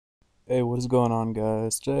Hey, what is going on,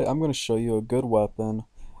 guys? Today I'm going to show you a good weapon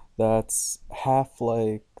that's half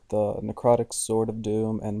like the necrotic sword of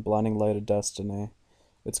doom and blinding light of destiny.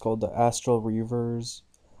 It's called the astral reavers.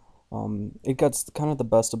 It gets kind of the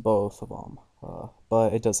best of both of them,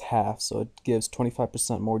 but it does half, so it gives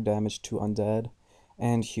 25% more damage to undead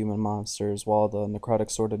and human monsters, while the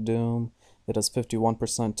necrotic sword of doom, it does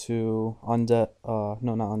 51% to undead,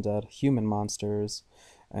 no, not undead, human monsters,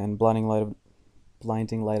 and Blinding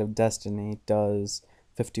Light of Destiny does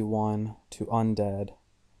 51 to Undead.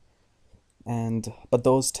 But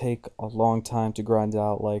those take a long time to grind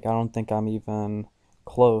out. Like, I don't think I'm even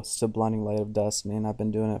close to Blinding Light of Destiny, and I've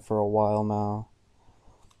been doing it for a while now.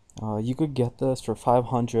 You could get this for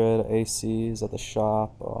 500 ACs at the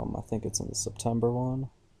shop. I think it's in the September one.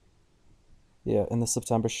 Yeah, in the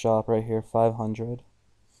September shop right here, 500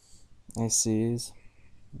 ACs.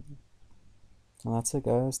 And that's it,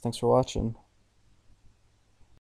 guys. Thanks for watching.